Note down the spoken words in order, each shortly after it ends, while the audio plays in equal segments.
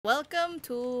Welcome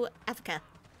to Africa.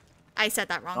 I said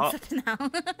that wrong for now.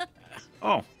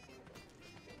 Oh.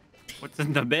 What's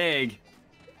in the bag?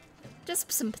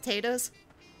 Just some potatoes.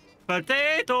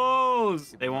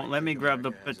 Potatoes! They won't let me grab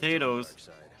the potatoes.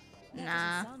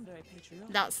 Nah.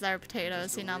 That's their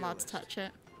potatoes. You're not allowed to touch it.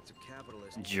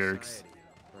 Jerks.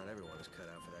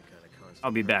 I'll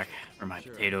be back for my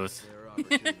potatoes.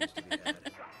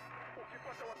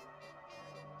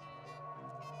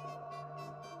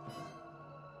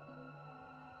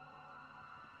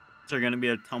 Is there gonna be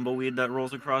a tumbleweed that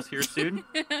rolls across here soon?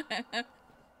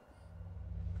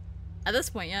 At this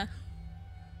point, yeah.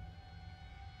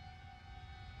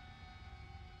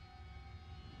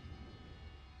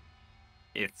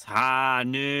 It's high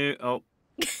noon. Oh.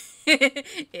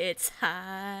 It's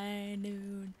high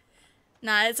noon.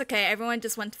 Nah, it's okay. Everyone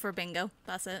just went for bingo.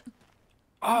 That's it.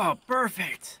 Oh,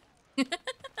 perfect.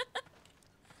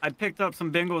 I picked up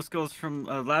some bingo skills from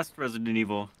last Resident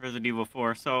Evil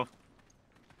 4, so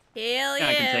Hell yeah.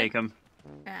 I can take them.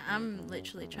 I'm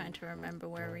literally trying to remember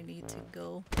where we need to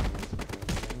go.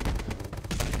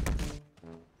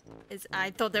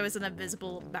 I thought there was an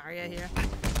invisible barrier here.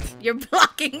 You're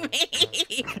blocking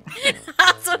me!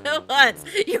 That's what it was!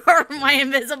 You're my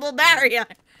invisible barrier!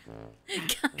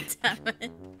 God damn it.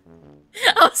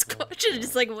 I was questioning,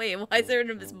 just like, wait, why is there an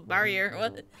invisible barrier?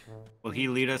 What? Will he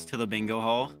lead us to the bingo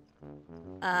hall?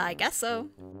 I guess so.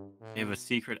 They have a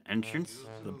secret entrance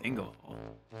to the bingo hall.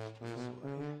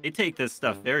 They take this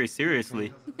stuff very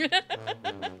seriously. Don't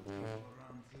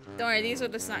worry, these are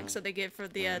the snacks that they give for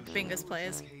the bingo's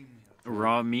players.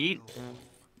 Raw meat?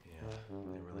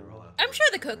 I'm sure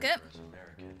they cook it.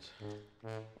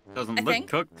 Doesn't look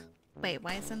cooked. Wait,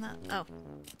 why isn't that? Oh.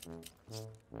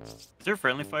 Is there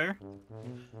friendly fire?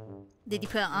 Did you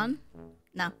put it on?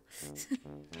 No.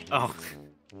 Oh.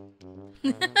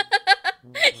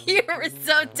 You were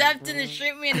so tempted to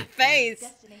shoot me in the face.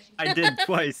 I did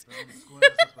twice.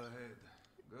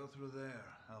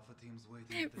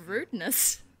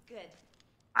 Rudeness. Good.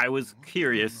 I was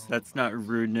curious. That's not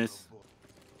rudeness.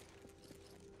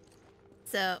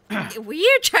 So, were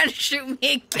you trying to shoot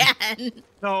me again?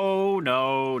 No,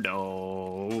 no,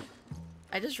 no.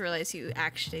 I just realized you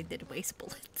actually did waste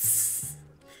bullets.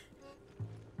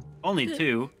 Only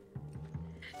 2.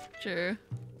 True.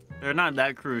 They're not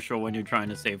that crucial when you're trying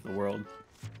to save the world.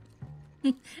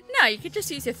 No, you could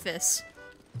just use your fists.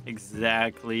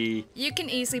 Exactly. You can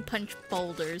easily punch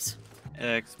boulders.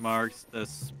 X marks the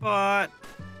spot.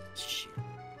 Shit.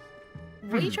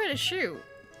 What are you trying to shoot?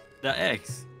 The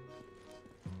X.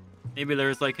 Maybe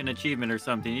there's like an achievement or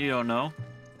something. You don't know.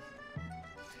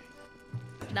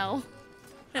 No.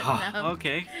 Oh, No.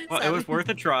 okay. Well, it was worth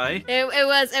a try. It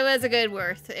was a good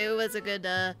It was a good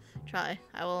try.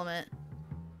 I will admit.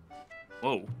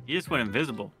 Whoa! You just went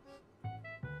invisible.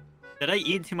 Did I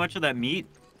eat too much of that meat?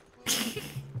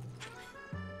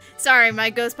 Sorry,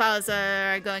 my ghost powers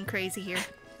are going crazy here.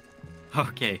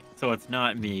 Okay, so it's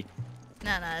not me.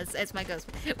 No, it's my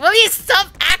ghost. Will you stop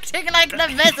acting like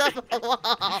an invisible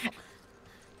wall?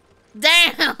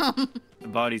 Damn! The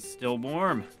body's still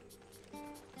warm.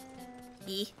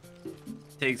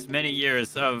 Takes many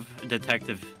years of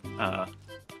Detective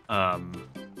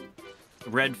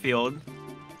Redfield's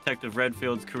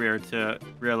career to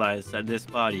realize that this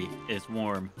body is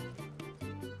warm.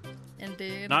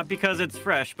 Indeed. Not because it's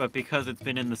fresh, but because it's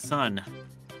been in the sun.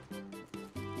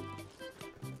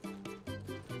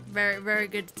 Very, very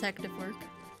good detective work.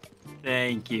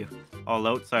 Thank you. All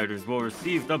outsiders will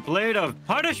receive the blade of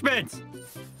punishment.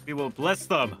 We will bless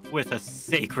them with a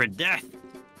sacred death.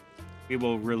 We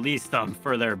will release them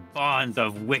for their bonds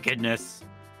of wickedness.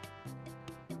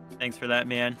 Thanks for that,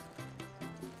 man.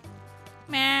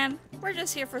 Man, we're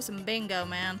just here for some bingo,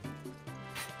 man.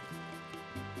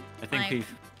 I think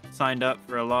we've signed up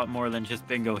for a lot more than just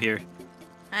bingo here.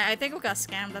 I think we got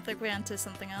scammed. I think we went into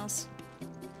something else.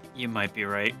 You might be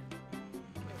right.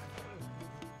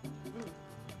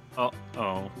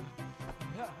 Uh-oh.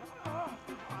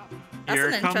 That's Here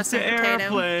an comes interesting the potato.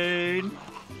 airplane.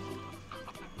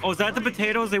 Oh, is that the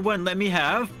potatoes they wouldn't let me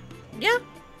have? Yeah.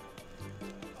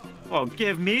 Well,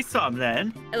 give me some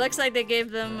then. It looks like they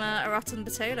gave them a rotten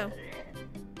potato.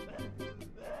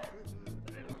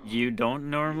 You don't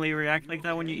normally react like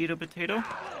that when you eat a potato?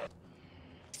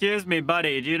 Excuse me,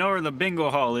 buddy. Do you know where the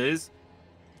bingo hall is?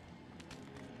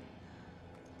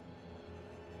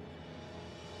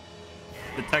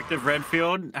 Detective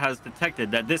Redfield has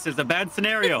detected that this is a bad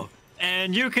scenario,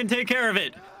 and you can take care of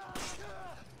it.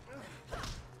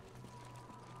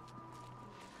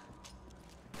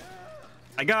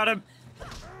 I got him.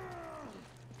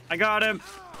 I got him.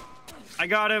 I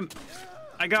got him.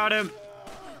 I got him.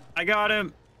 I got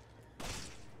him.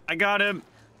 I got him.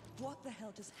 What the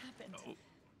hell just happened? Oh.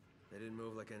 They didn't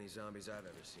move like any zombies I've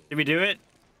ever seen. Did we do it?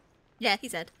 Yeah,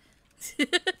 he's dead. And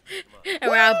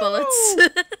we're out of bullets.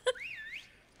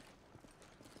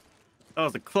 That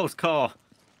was a close call.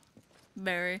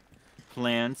 Very.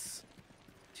 Plants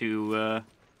to, Oh,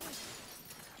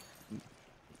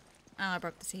 I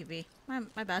broke the TV.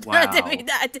 My bad. Wow. I didn't mean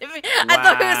that. I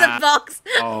thought it was a box.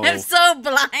 Wow. I'm so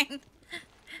blind.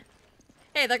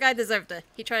 Hey, that guy deserved it.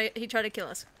 He tried to kill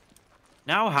us.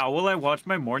 Now how will I watch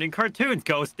my morning cartoons,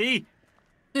 Ghosty?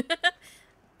 I don't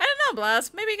know,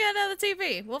 Blast. Maybe get another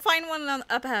TV. We'll find one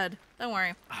up ahead. Don't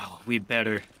worry. Oh, we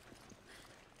better.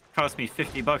 Cost me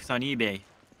 $50 on eBay.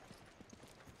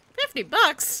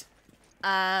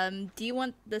 $50? Do you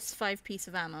want this 5-piece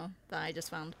of ammo that I just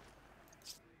found?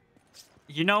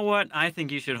 You know what? I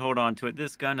think you should hold on to it.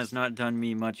 This gun has not done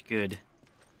me much good.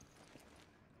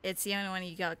 It's the only one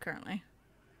you got currently.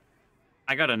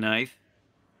 I got a knife.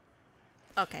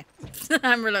 Okay.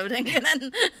 I'm reloading, and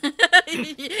then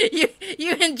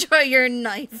you enjoy your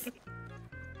knife.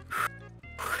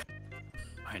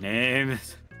 My name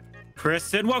is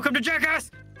Chris, and welcome to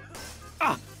Jackass!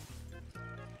 Ah!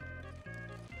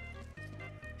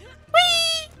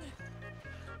 Whee!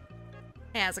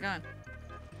 Hey, how's it going?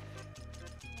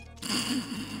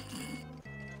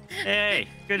 Hey,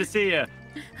 good to see you.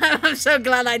 I'm so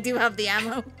glad I do have the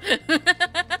ammo.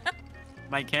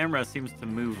 My camera seems to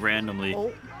move randomly.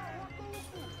 Oh.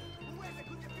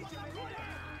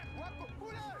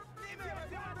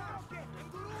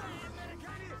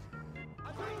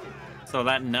 So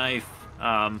that knife,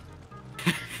 Yep,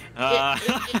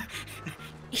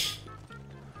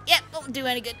 won't do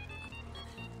any good.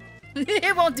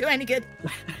 It won't do any good.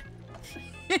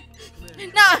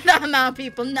 No, no,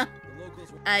 people, no.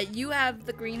 You have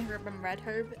the green herb and red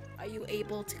herb. Are you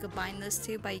able to combine those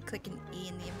two by clicking E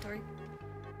in the inventory?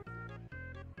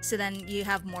 So then you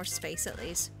have more space at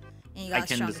least. And you got I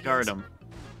can stronger discard heals. them.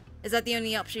 Is that the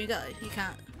only option you got? You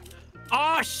can't.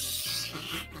 Oh, sh!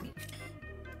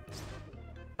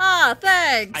 Ah,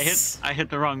 thanks. I hit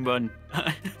the wrong button.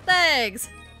 Thanks.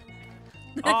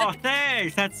 Oh,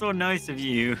 thanks. That's so nice of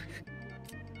you.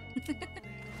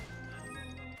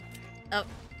 Oh,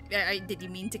 did you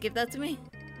mean to give that to me?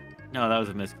 No, that was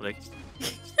a misclick.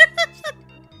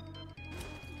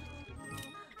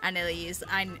 I nearly used.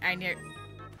 I near.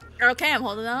 Okay, I'm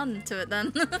holding on to it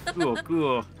then. Cool,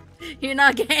 cool. You're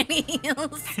not getting any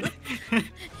heals.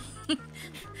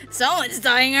 Someone's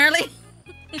dying early.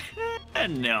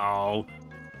 No.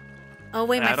 Oh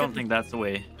wait, I don't think that's the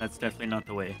way. That's definitely not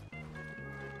the way.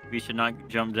 We should not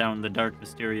jump down the dark,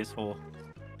 mysterious hole.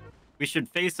 We should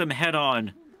face them head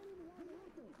on.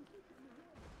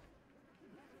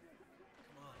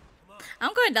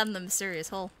 I'm going down the mysterious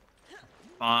hole.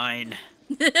 Fine.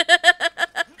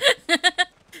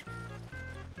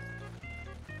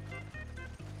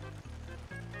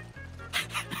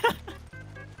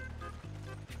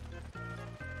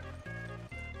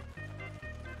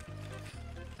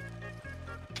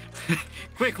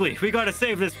 Quickly, we gotta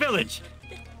save this village.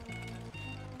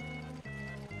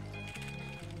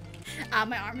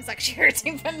 My arm is actually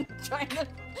hurting from trying to.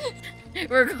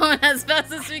 We're going as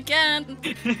fast as we can.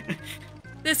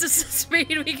 This is the speed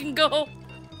we can go.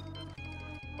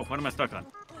 Oh, what am I stuck on?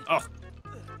 Oh.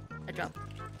 I dropped.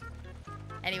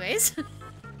 Anyways.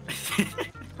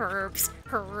 Herbs.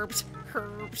 Oh,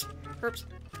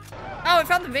 we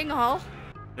found the bingo hall.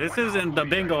 This isn't the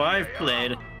bingo I've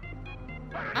played.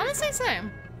 Honestly,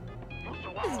 same.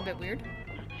 This is a bit weird.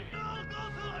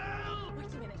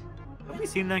 Have we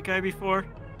seen that guy before?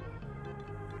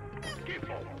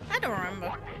 I don't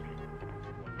remember.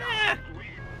 Eh.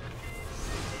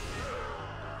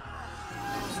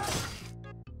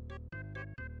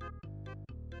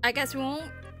 I guess we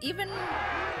won't even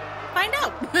find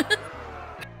out.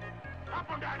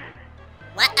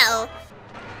 Wow.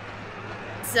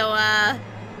 So,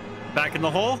 Back in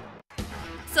the hole?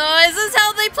 So is this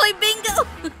how they play bingo?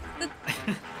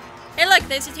 Hey look,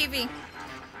 there's a TV.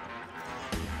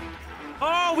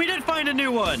 Oh, we did find a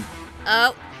new one.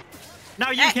 Oh.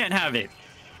 Now you can't have it.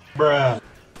 Bruh.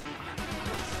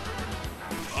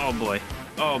 Oh boy.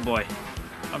 Oh boy.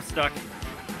 I'm stuck.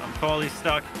 I'm totally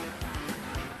stuck.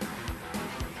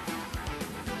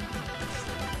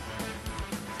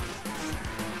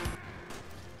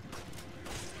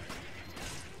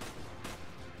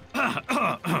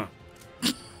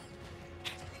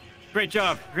 Great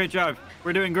job. Great job.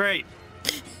 We're doing great.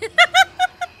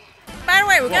 By the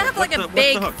way, we're gonna Whoa, have like a what's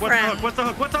big the hook? friend. What's the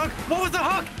hook? What's the hook? What was the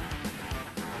hook?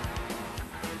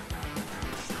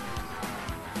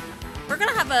 We're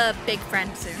gonna have a big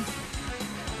friend soon.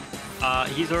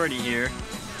 He's already here.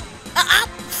 Ah!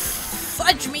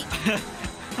 Ouch me.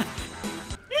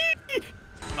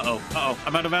 Uh-oh.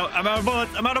 I'm out of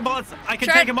bullets. I'm out of bullets. I can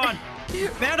Try- take him on.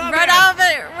 Man up, Run man. out of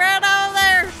it. Run out of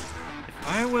there. If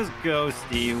I was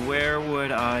Ghosty, where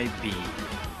would I be?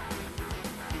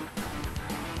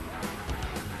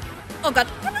 Oh god.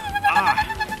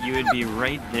 Ah, you would be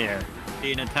right there,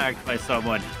 being attacked by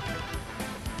someone.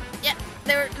 Yeah,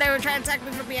 they were trying to attack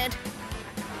me from behind.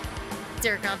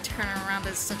 Dear god, turning around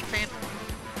is such a pain.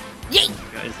 Yay!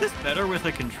 Is this better with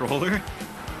a controller?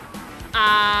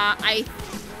 I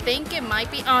think it might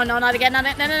be. Oh no, not again! Not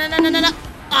it! No!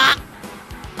 Ah!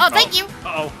 Oh, thank you.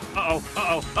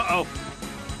 Uh-oh.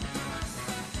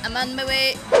 I'm on my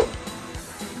way.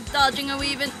 Dodging and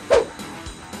weaving.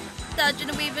 Dodging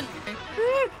and weaving.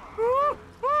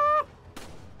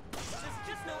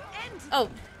 Oh,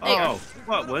 there you go.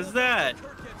 What was that?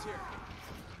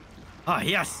 Ah,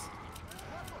 yes.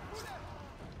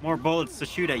 More bullets to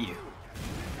shoot at you.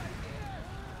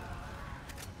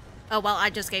 Oh well, I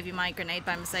just gave you my grenade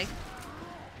by mistake.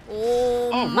 Oh,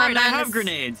 my right, man I have is...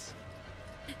 grenades.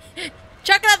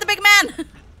 Check out the big man.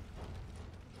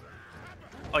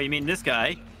 Oh, you mean this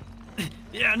guy?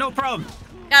 Yeah, no problem.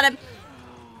 Got him.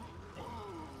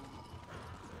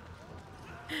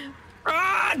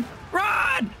 Run!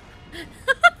 Run!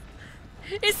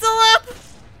 He's still up.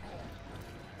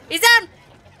 He's down.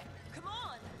 Come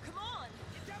on!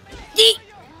 Yeet.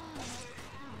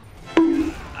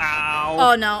 Ow!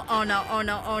 Oh no!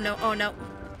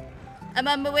 I'm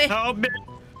on my way. Help me!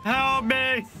 Help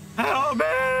me! Help me!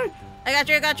 I got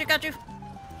you.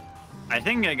 I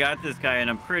think I got this guy in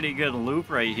a pretty good loop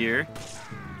right here.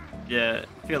 Yeah,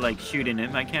 I feel like shooting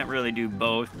him. I can't really do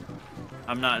both.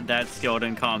 I'm not that skilled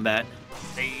in combat.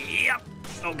 Yep.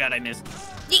 Oh god, I missed.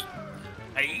 Yeet.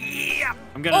 Yep.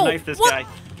 I'm gonna knife this what? guy.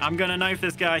 I'm gonna knife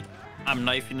this guy. I'm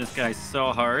knifing this guy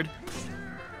so hard.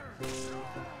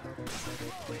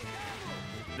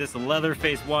 This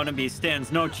Leatherface wannabe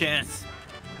stands no chance.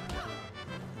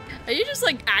 Are you just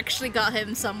like actually got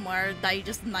him somewhere that you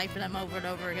just knifing him over and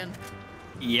over again?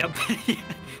 Yep.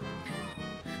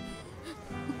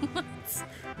 What?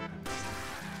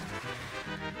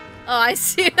 Oh, I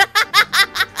see.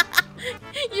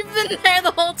 You've been there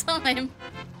the whole time.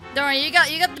 Don't worry, you got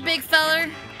the big feller.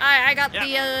 I got Yep.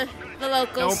 the No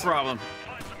locals. problem.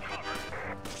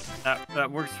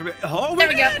 That works for me. Oh, There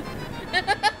we go.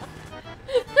 man!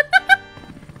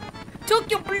 Took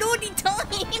your bloody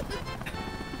time.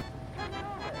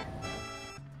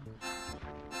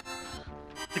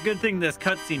 It's a good thing this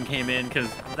cutscene came in, because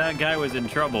that guy was in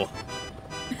trouble.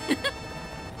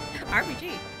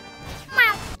 RPG.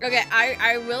 Okay,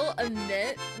 I will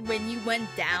admit, when you went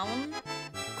down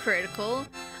critical,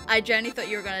 I genuinely thought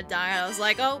you were gonna die. I was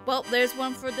like, oh, well, there's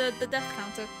one for the death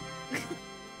counter.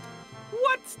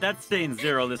 What? That's staying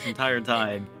 0 this entire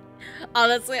time.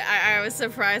 Honestly, I was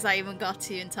surprised I even got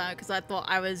to you in time because I thought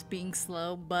I was being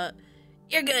slow, but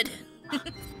you're good.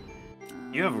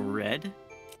 You have red?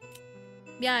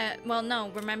 Yeah, well, no,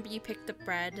 remember you picked up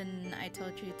red and I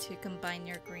told you to combine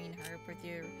your green herb with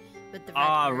the red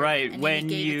herb, Right. and When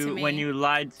gave it to me. when you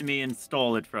lied to me and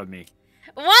stole it from me.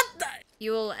 What the?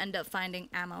 You will end up finding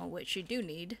ammo, which you do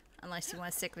need, unless you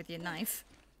want to stick with your knife.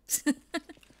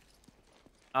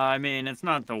 I mean, it's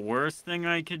not the worst thing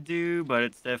I could do, but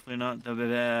it's definitely not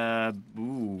the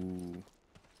ooh.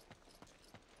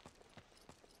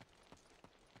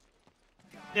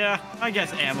 Yeah, I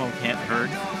guess ammo can't hurt.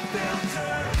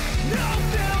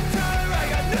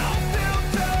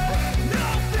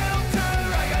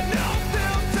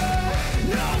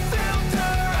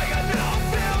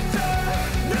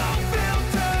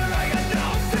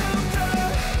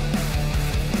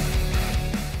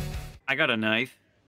 I got a knife.